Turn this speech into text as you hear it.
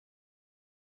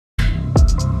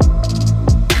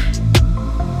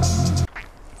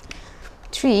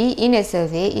3, in a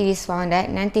survey, it is found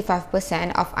that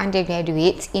 95% of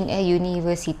undergraduates in a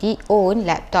university own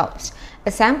laptops.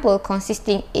 A sample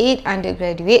consisting 8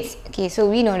 undergraduates. Okay, so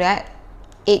we know that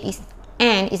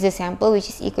n is the sample, which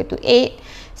is equal to 8,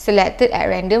 selected at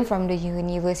random from the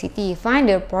university. Find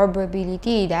the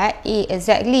probability that A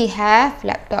exactly have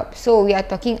laptop. So we are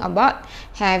talking about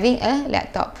having a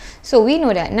laptop. So we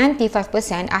know that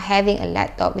 95% are having a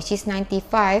laptop, which is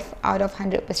 95 out of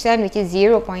 100%, which is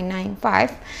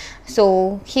 0.95.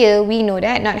 So here we know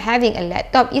that not having a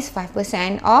laptop is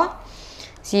 5% or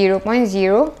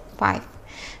 0.05.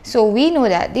 So we know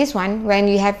that this one, when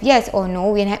we have yes or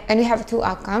no, and we have two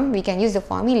outcomes, we can use the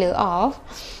formula of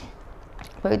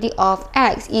probability of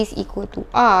X is equal to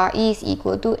R is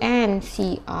equal to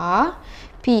NCR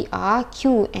PR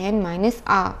QN minus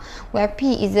R, where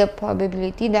P is the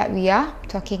probability that we are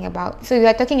talking about. So we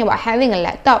are talking about having a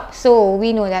laptop. So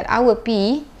we know that our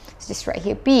P, just right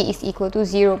here, P is equal to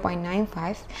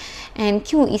 0.95, and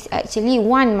Q is actually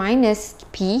 1 minus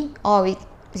P, or with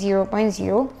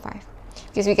 0.05.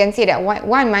 Because we can say that 1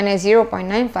 minus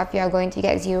 0.95, you are going to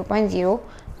get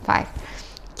 0.05.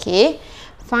 Okay,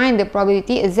 find the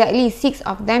probability. Exactly 6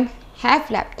 of them have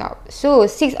laptop. So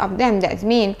 6 of them, that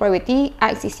means probability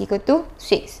X is equal to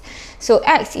 6. So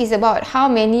X is about how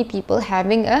many people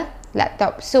having a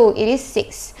laptop. So it is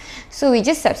 6. So we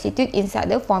just substitute inside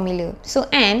the formula. So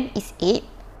N is 8,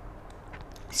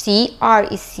 C, R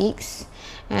is 6,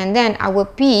 and then our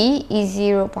P is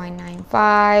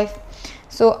 0.95.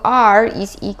 So R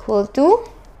is equal to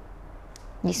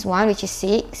this one, which is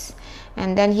 6.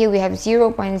 And then here we have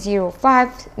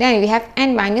 0.05. Then we have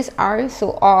N minus R.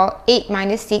 So or 8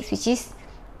 minus 6, which is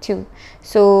 2.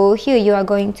 So here you are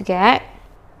going to get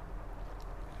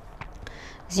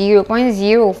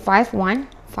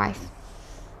 0.0515.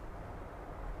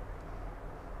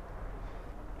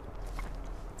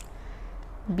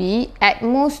 B, at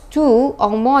most 2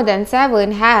 or more than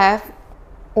 7 have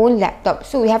own laptop.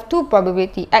 So we have two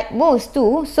probability, at most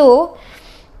 2. So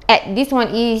at this one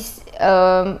is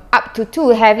up to 2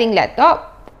 having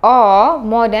laptop or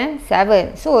more than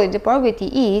 7. So the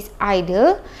probability is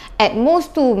either at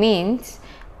most 2 means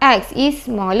X is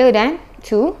smaller than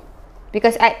 2,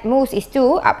 because at most is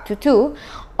 2, up to 2,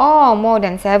 or more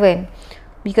than 7,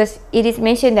 because it is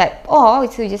mentioned that or,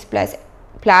 so just plus.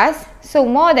 So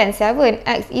more than 7,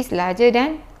 X is larger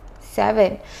than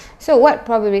 7. So what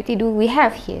probability do we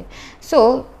have here?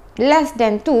 So less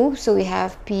than 2, so we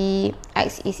have P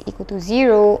X is equal to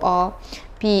 0, or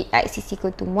P X is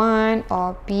equal to 1,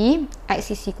 or P X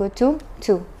is equal to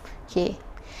 2. Okay,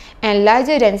 and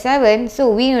larger than 7, so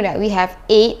we know that we have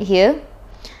 8 here.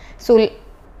 So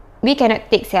we cannot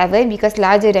take 7 because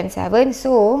larger than 7.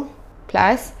 So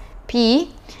plus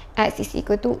P X is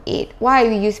equal to 8. Why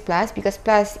we use plus? Because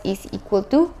plus is equal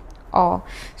to or.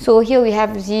 So here we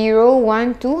have 0,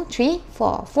 1, 2, 3,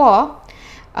 4. 4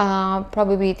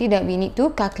 probability that we need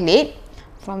to calculate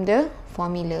from the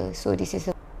formula. So this is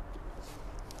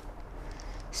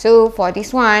so for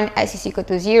this one, X is equal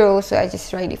to 0. So I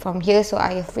just write it from here. So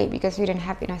I afraid because we don't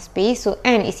have enough space. So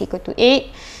N is equal to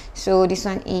 8. So this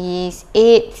one is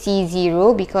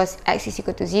 8C0 because X is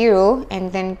equal to 0.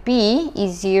 And then P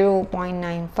is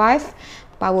 0.95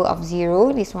 power of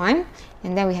 0. This one.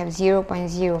 And then we have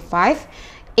 0.05.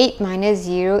 8 minus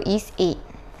 0 is 8.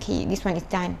 Okay, this one is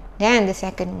done. Then the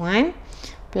second one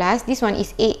plus this one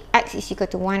is 8. X is equal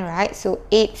to 1, right? So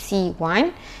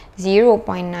 8C1,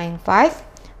 0.95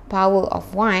 power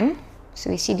of 1. So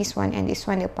we see this one and this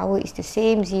one, the power is the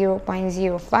same,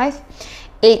 0.05.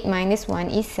 8 minus 1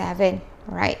 is 7.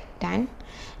 Right, done.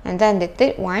 And then the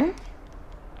third one,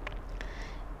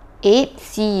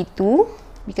 8C2,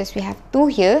 because we have 2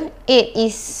 here. 8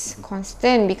 is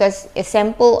constant because a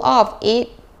sample of 8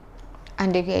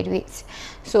 undergraduates.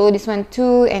 So this one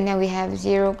 2, and then we have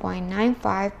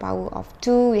 0.95 power of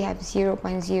 2. We have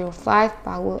 0.05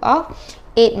 power of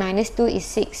 8 minus 2 is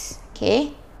 6.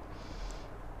 Okay.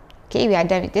 Okay, we are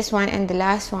done with this one. And the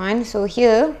last one, so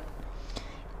here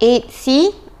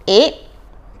 8C8.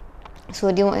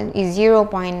 So this one is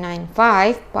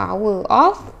 0.95 power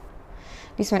of,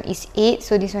 this one is 8.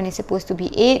 So this one is supposed to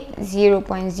be 8.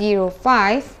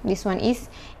 0.05. This one is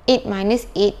 8 minus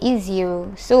 8 is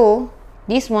 0. So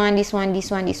this one, you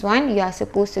are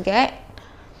supposed to get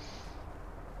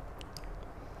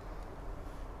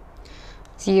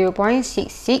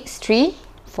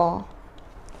 0.6634.